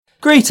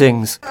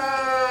Greetings!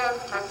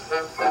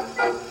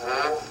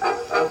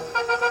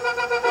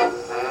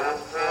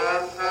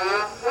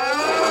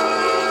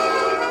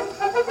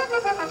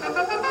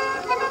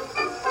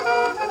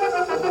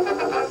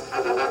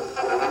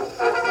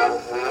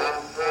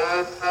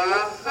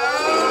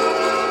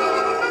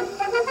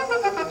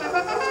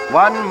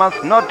 One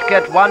must not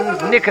get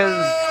one's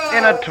knickers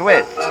in a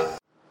twist.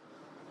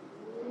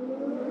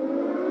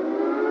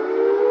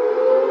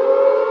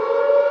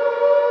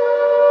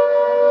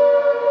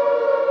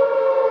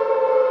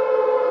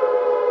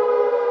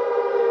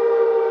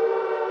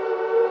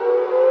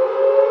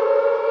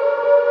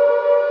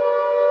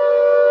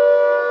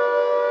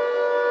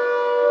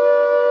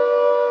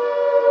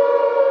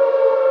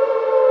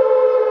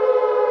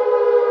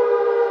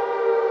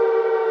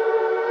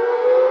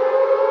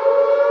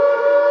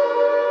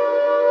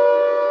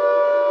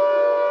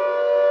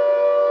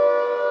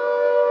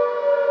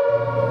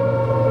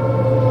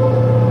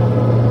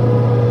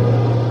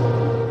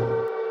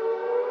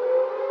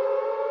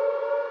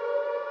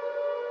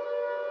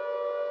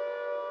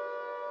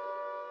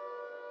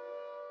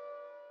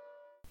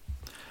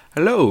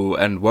 Hello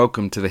and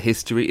welcome to the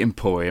History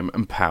Emporium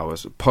and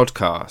Powers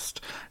podcast.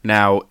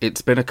 Now,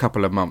 it's been a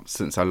couple of months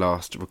since I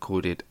last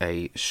recorded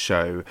a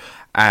show.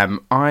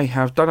 I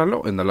have done a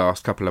lot in the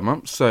last couple of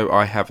months, so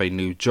I have a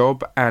new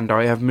job and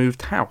I have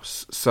moved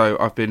house. So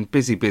I've been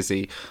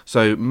busy,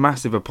 so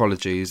massive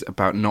apologies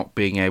about not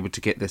being able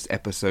to get this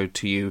episode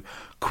to you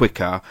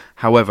quicker.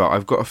 However,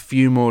 I've got a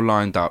few more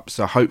lined up,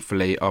 so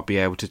hopefully I'll be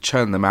able to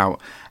churn them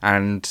out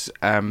and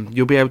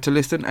you'll be able to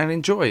listen and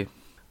enjoy.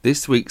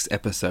 This week's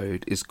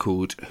episode is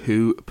called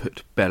Who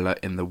Put Bella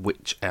in the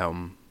Wych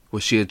Elm?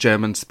 Was she a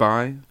German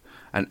spy?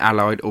 An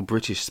Allied or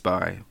British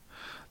spy?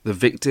 The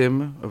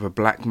victim of a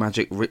black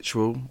magic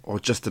ritual? Or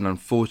just an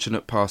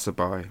unfortunate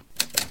passerby?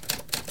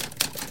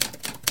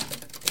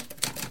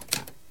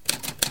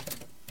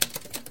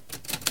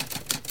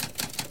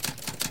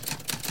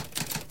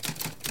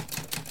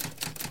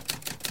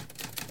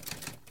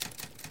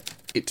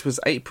 It was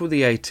April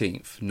the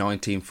 18th,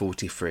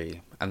 1943,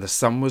 and the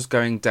sun was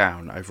going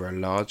down over a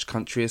large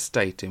country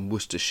estate in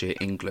Worcestershire,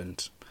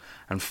 England,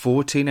 and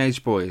 4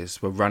 teenage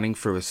boys were running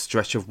through a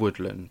stretch of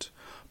woodland.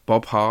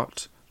 Bob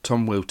Hart,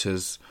 Tom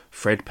Wilters,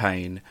 Fred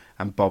Payne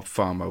and Bob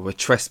Farmer were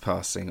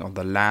trespassing on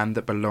the land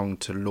that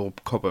belonged to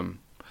Lord Cobham.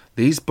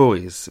 These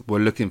boys were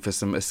looking for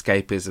some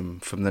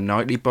escapism from the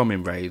nightly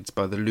bombing raids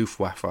by the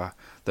Luftwaffe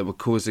that were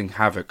causing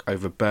havoc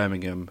over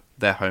Birmingham,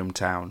 their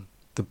hometown.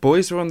 The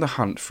boys were on the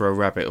hunt for a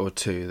rabbit or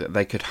two that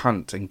they could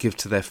hunt and give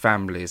to their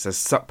families as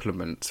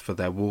supplements for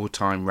their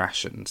wartime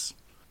rations.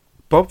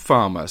 Bob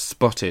Farmer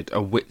spotted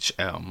a wych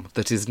elm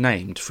that is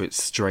named for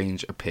its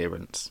strange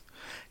appearance.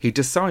 He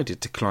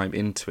decided to climb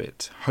into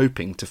it,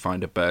 hoping to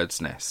find a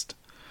bird's nest.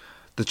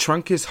 The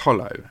trunk is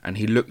hollow and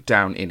he looked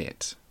down in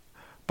it.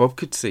 Bob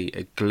could see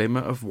a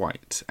glimmer of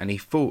white and he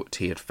thought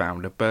he had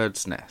found a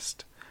bird's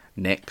nest.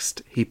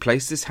 Next, he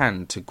placed his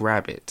hand to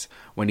grab it.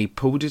 When he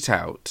pulled it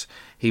out,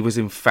 he was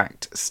in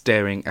fact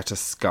staring at a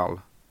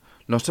skull,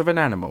 not of an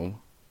animal,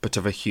 but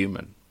of a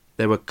human.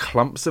 There were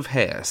clumps of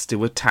hair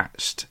still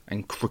attached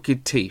and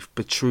crooked teeth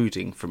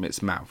protruding from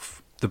its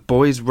mouth. The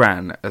boys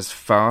ran as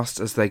fast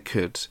as they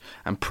could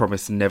and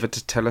promised never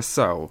to tell a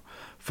soul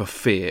for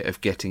fear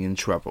of getting in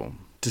trouble.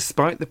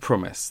 Despite the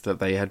promise that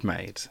they had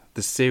made,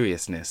 the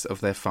seriousness of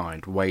their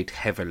find weighed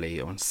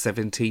heavily on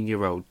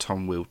 17-year-old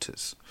Tom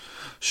Wilters.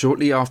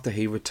 Shortly after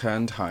he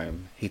returned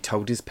home, he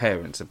told his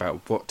parents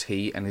about what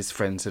he and his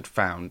friends had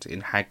found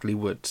in Hagley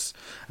Woods,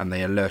 and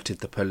they alerted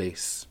the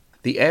police.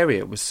 The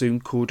area was soon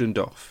cordoned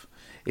off.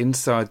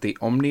 Inside the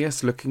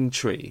ominous-looking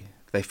tree,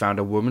 they found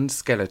a woman's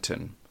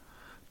skeleton.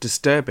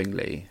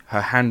 Disturbingly,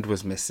 her hand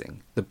was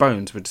missing. The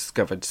bones were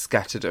discovered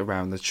scattered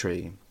around the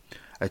tree.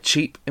 A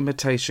cheap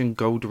imitation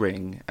gold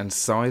ring and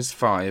size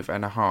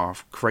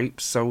 5.5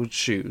 crepe-soled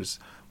shoes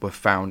were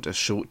found a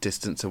short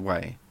distance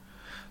away.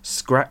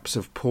 Scraps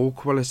of poor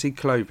quality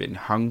clothing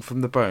hung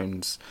from the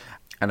bones,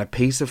 and a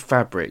piece of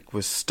fabric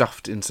was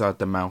stuffed inside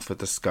the mouth of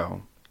the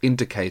skull,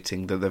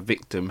 indicating that the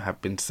victim had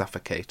been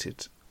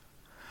suffocated.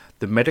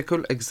 The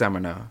medical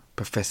examiner,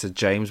 Professor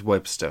James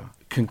Webster,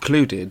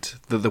 concluded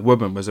that the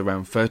woman was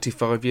around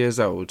 35 years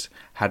old,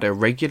 had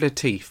irregular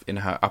teeth in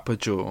her upper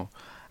jaw,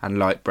 and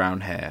light brown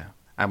hair,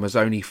 and was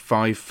only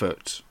 5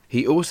 foot.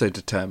 He also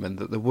determined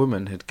that the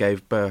woman had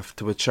gave birth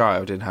to a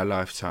child in her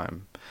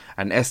lifetime,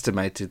 and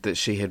estimated that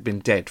she had been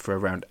dead for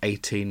around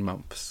 18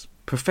 months.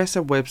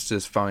 Professor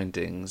Webster's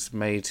findings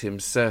made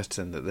him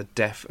certain that the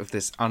death of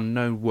this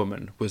unknown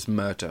woman was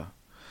murder,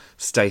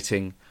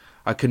 stating,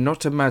 "I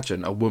cannot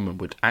imagine a woman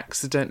would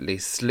accidentally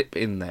slip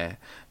in there,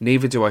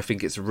 neither do I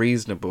think it's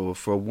reasonable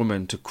for a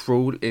woman to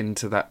crawl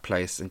into that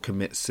place and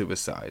commit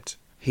suicide."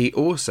 He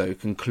also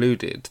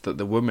concluded that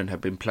the woman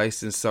had been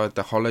placed inside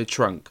the hollow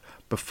trunk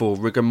before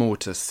rigor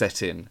mortis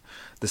set in,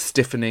 the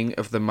stiffening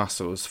of the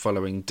muscles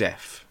following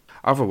death.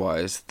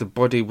 Otherwise, the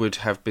body would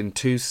have been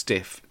too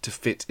stiff to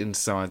fit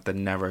inside the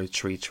narrow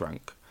tree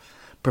trunk.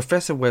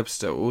 Professor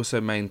Webster also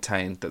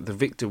maintained that the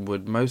victim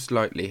would most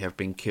likely have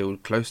been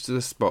killed close to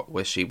the spot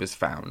where she was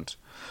found,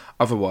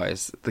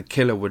 Otherwise, the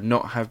killer would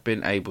not have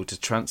been able to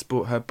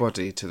transport her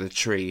body to the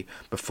tree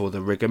before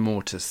the rigor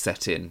mortis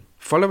set in.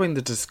 Following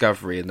the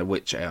discovery in the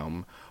wych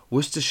elm,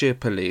 Worcestershire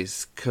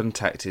police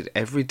contacted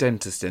every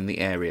dentist in the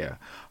area,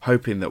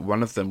 hoping that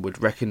one of them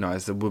would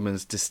recognise the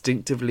woman's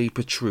distinctively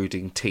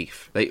protruding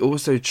teeth. They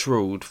also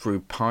trawled through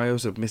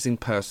piles of missing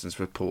persons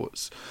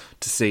reports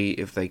to see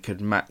if they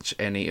could match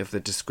any of the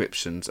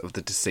descriptions of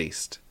the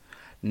deceased.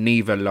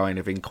 Neither line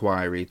of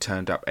inquiry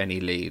turned up any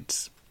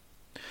leads.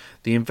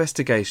 The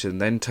investigation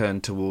then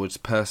turned towards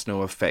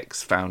personal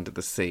effects found at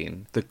the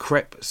scene. The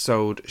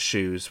crepe-soled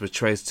shoes were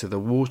traced to the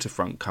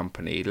Waterfront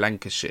Company,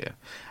 Lancashire,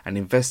 and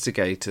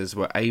investigators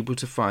were able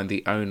to find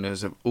the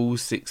owners of all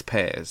 6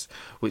 pairs,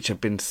 which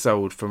had been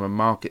sold from a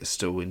market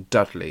stall in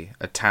Dudley,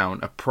 a town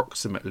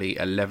approximately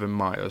 11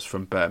 miles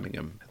from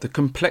Birmingham. The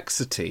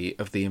complexity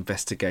of the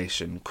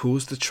investigation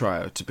caused the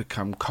trial to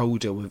become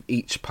colder with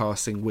each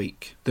passing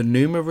week. The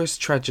numerous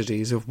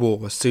tragedies of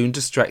war soon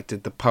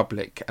distracted the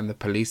public and the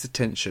police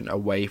attention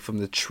away from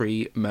the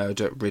tree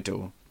murder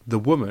riddle. The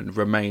woman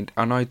remained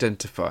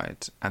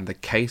unidentified and the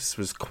case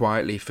was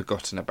quietly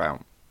forgotten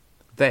about.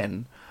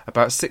 Then,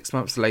 about 6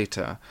 months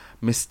later,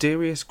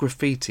 mysterious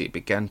graffiti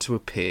began to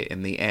appear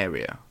in the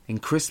area. In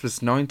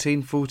Christmas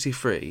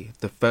 1943,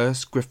 the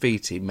first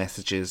graffiti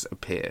messages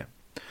appear.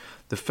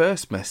 The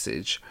first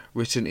message,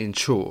 written in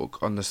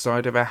chalk on the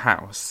side of a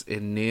house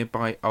in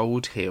nearby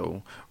Old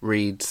Hill,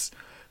 reads,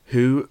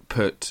 "Who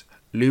put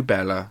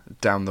Lubella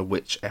down the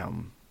wych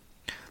elm?"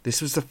 This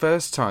was the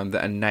first time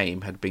that a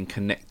name had been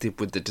connected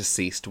with the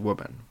deceased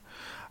woman.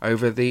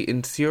 Over the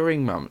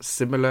ensuing months,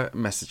 similar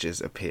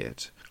messages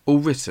appeared, all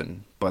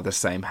written by the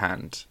same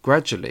hand.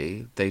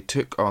 Gradually, they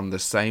took on the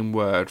same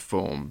word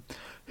form,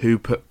 "Who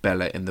put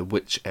Bella in the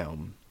wych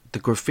elm?" The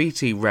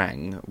graffiti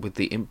rang with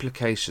the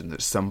implication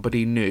that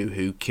somebody knew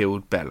who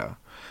killed Bella,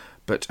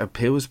 but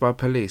appeals by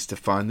police to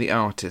find the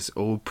artist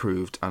all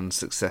proved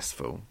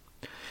unsuccessful.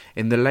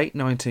 In the late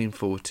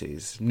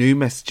 1940s, new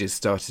messages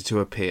started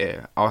to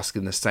appear,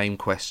 asking the same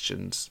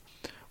questions.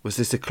 Was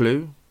this a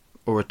clue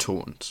or a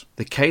taunt?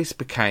 The case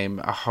became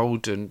a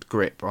hardened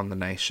grip on the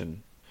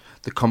nation.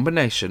 The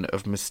combination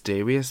of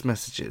mysterious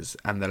messages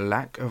and the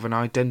lack of an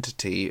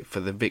identity for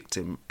the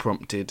victim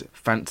prompted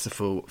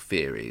fanciful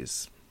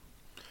theories.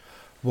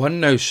 One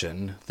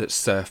notion that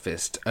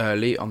surfaced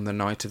early on the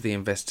night of the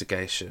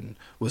investigation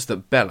was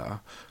that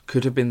Bella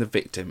could have been the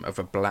victim of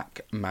a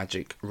black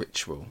magic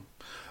ritual.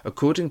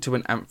 According to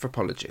an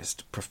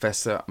anthropologist,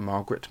 Professor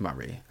Margaret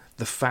Murray,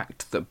 the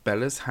fact that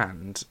Bella's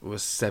hand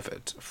was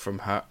severed from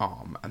her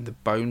arm and the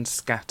bones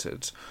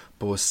scattered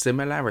bore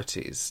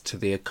similarities to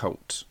the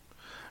occult,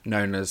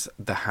 known as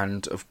the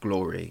Hand of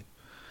Glory.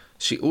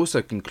 She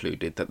also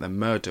concluded that the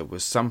murder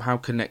was somehow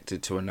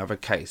connected to another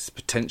case,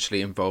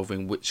 potentially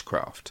involving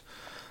witchcraft,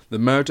 the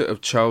murder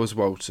of Charles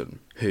Walton,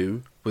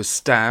 who was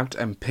stabbed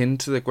and pinned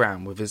to the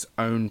ground with his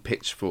own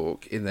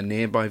pitchfork in the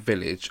nearby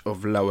village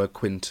of Lower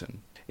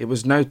Quinton. It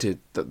was noted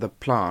that the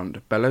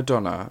plant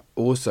belladonna,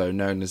 also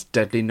known as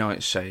deadly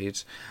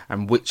nightshade,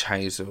 and witch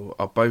hazel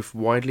are both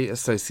widely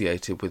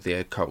associated with the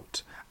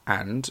occult,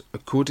 and,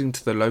 according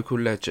to the local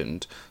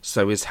legend,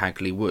 so is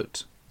Hagley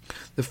Wood.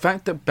 The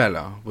fact that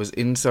Bella was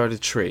inside a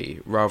tree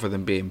rather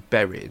than being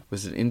buried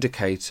was an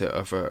indicator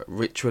of a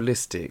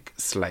ritualistic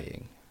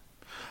slaying.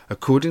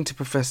 According to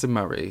Professor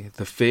Murray,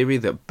 the theory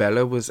that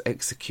Bella was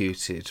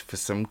executed for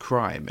some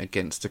crime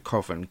against a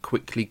coven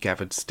quickly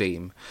gathered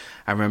steam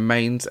and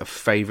remains a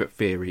favourite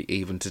theory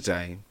even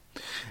today.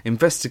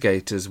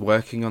 Investigators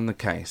working on the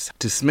case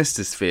dismissed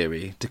this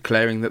theory,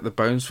 declaring that the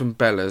bones from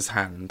Bella's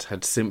hand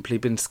had simply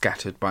been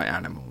scattered by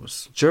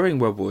animals. During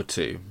World War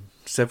II,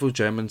 several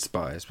German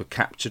spies were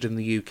captured in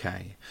the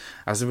UK.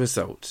 As a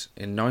result,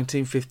 in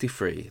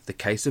 1953, the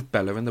case of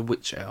Bella and the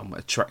wych elm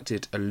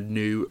attracted a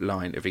new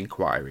line of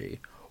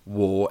inquiry: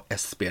 war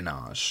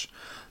espionage.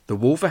 The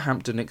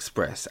Wolverhampton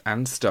Express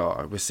and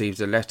Star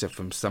received a letter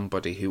from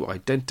somebody who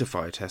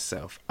identified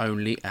herself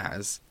only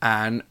as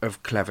Anne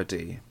of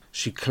Cleverdy.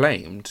 She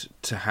claimed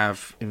to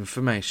have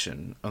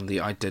information on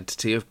the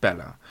identity of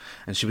Bella,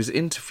 and she was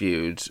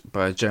interviewed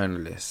by a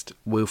journalist,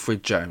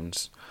 Wilfred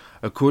Jones.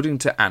 According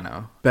to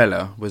Anna,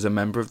 Bella was a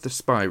member of the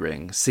spy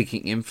ring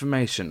seeking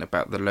information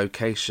about the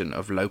location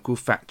of local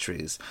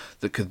factories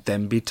that could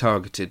then be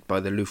targeted by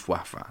the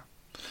Luftwaffe.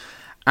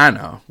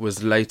 Anna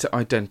was later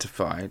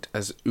identified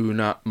as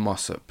Una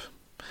Mossop,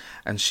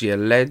 and she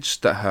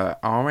alleged that her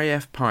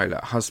RAF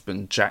pilot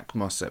husband Jack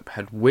Mossop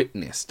had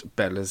witnessed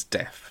Bella's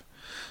death.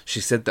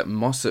 She said that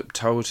Mossop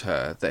told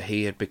her that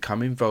he had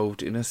become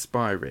involved in a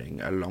spy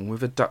ring along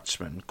with a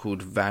Dutchman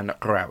called Van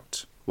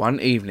Rout. One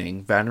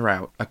evening, Van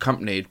Rout,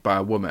 accompanied by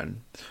a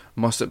woman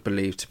Mossop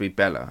believed to be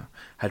Bella,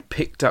 had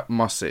picked up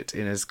Mossop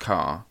in his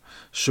car.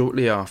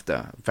 Shortly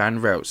after,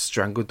 Van Rout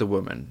strangled the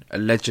woman,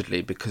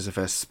 allegedly because of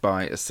her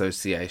spy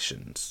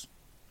associations.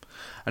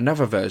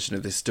 Another version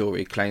of this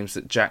story claims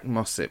that Jack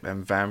Mossop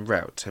and Van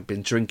Rout had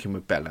been drinking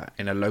with Bella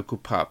in a local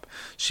pub.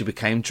 She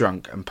became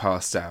drunk and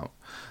passed out.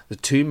 The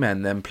two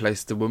men then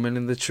placed the woman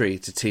in the tree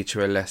to teach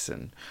her a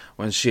lesson.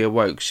 When she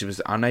awoke, she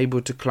was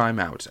unable to climb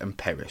out and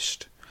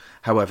perished.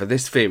 However,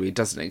 this theory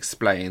doesn't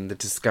explain the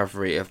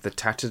discovery of the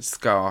tattered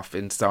scarf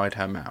inside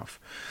her mouth.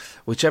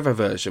 Whichever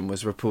version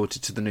was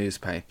reported to the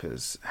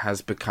newspapers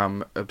has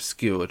become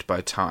obscured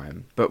by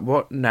time, but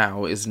what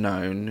now is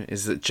known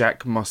is that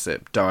Jack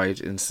Mossop died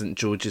in St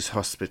George's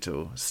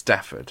Hospital,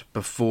 Stafford,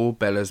 before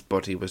Bella's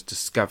body was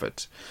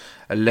discovered,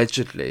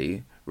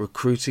 allegedly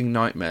recruiting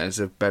nightmares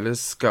of Bella's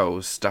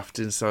skull stuffed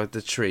inside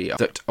the tree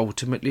that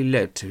ultimately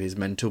led to his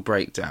mental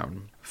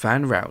breakdown.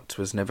 Van Rout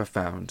was never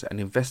found, and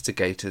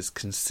investigators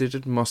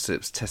considered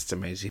Mossop's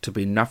testimony to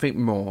be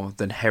nothing more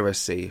than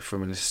heresy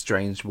from an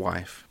estranged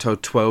wife,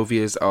 told 12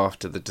 years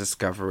after the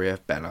discovery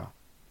of Bella.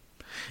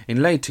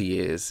 In later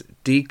years,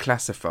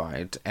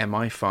 declassified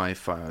MI5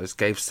 files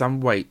gave some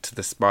weight to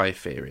the spy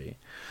theory.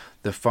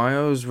 The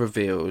files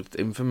revealed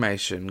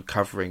information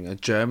covering a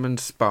German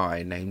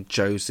spy named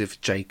Joseph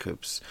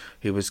Jacobs,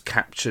 who was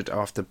captured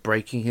after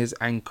breaking his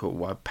ankle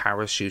while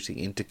parachuting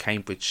into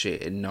Cambridgeshire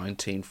in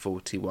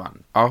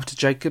 1941. After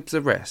Jacobs'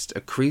 arrest,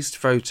 a creased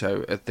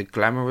photo of the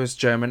glamorous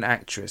German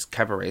actress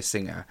cabaret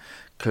singer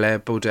Claire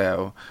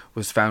Bordel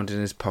was found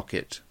in his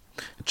pocket.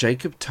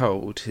 Jacob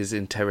told his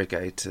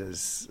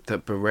interrogators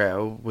that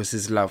Burrell was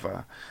his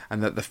lover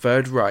and that the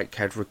Third Reich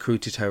had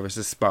recruited her as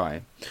a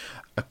spy.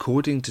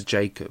 According to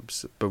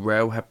Jacobs,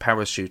 Burrell had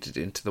parachuted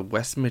into the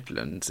West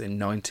Midlands in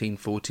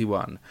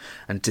 1941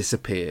 and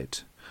disappeared.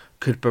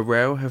 Could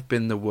Burrell have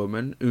been the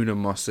woman Una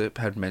Mossop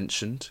had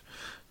mentioned?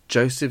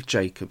 Joseph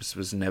Jacobs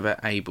was never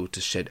able to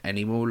shed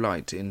any more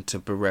light into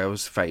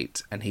Burrell's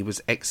fate, and he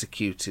was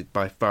executed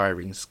by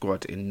firing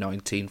squad in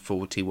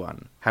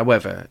 1941.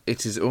 However,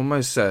 it is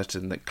almost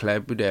certain that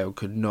Claire Bordel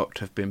could not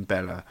have been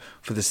Bella,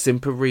 for the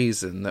simple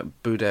reason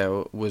that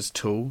Bordel was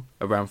tall,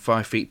 around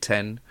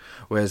 5'10",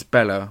 whereas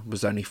Bella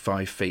was only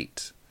 5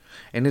 feet.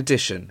 In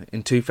addition,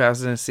 in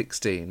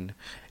 2016,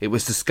 it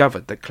was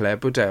discovered that Claire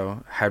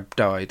Bordel had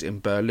died in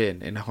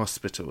Berlin in a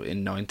hospital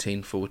in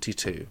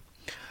 1942.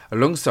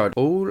 Alongside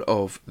all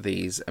of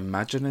these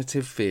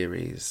imaginative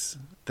theories,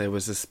 there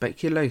was a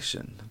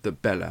speculation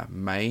that Bella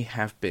may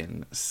have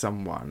been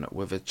someone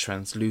with a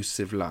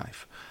translucent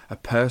life, a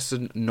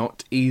person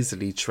not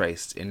easily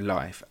traced in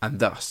life and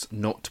thus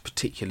not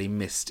particularly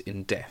missed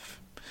in death.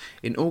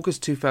 In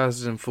August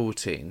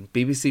 2014,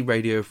 BBC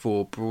Radio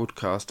 4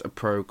 broadcast a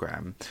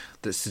programme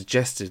that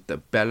suggested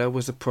that Bella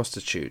was a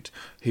prostitute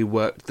who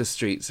worked the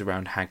streets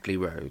around Hagley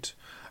Road.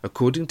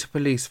 According to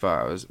police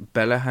files,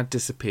 Bella had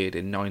disappeared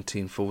in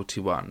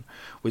 1941,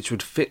 which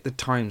would fit the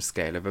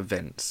timescale of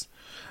events.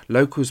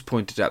 Locals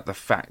pointed out the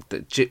fact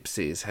that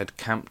gypsies had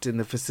camped in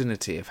the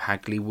vicinity of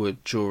Hagley Wood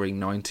during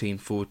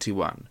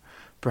 1941.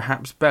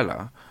 Perhaps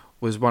Bella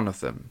was one of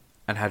them,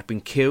 and had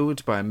been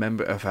killed by a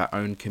member of her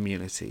own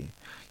community.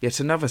 Yet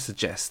another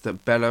suggests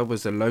that Bella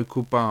was a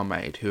local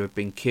barmaid who had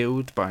been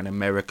killed by an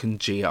American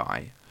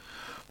GI.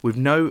 With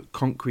no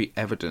concrete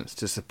evidence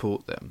to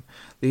support them,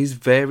 these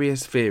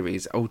various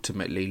theories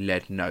ultimately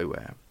led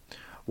nowhere.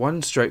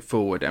 One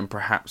straightforward and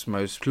perhaps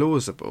most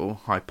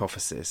plausible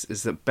hypothesis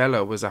is that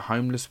Bella was a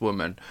homeless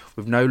woman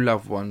with no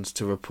loved ones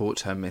to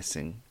report her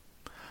missing.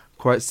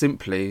 Quite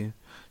simply,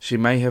 she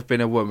may have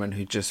been a woman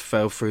who just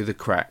fell through the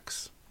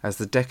cracks. As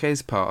the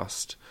decades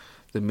passed,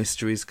 the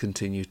mysteries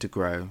continued to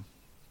grow.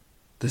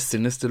 The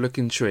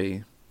sinister-looking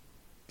tree,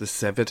 the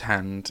severed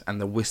hand,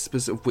 and the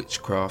whispers of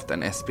witchcraft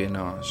and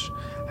espionage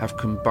have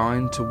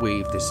combined to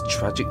weave this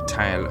tragic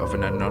tale of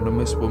an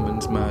anonymous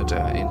woman's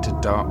murder into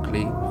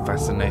darkly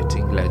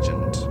fascinating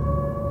legend.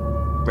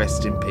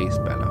 Rest in peace,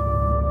 Bella.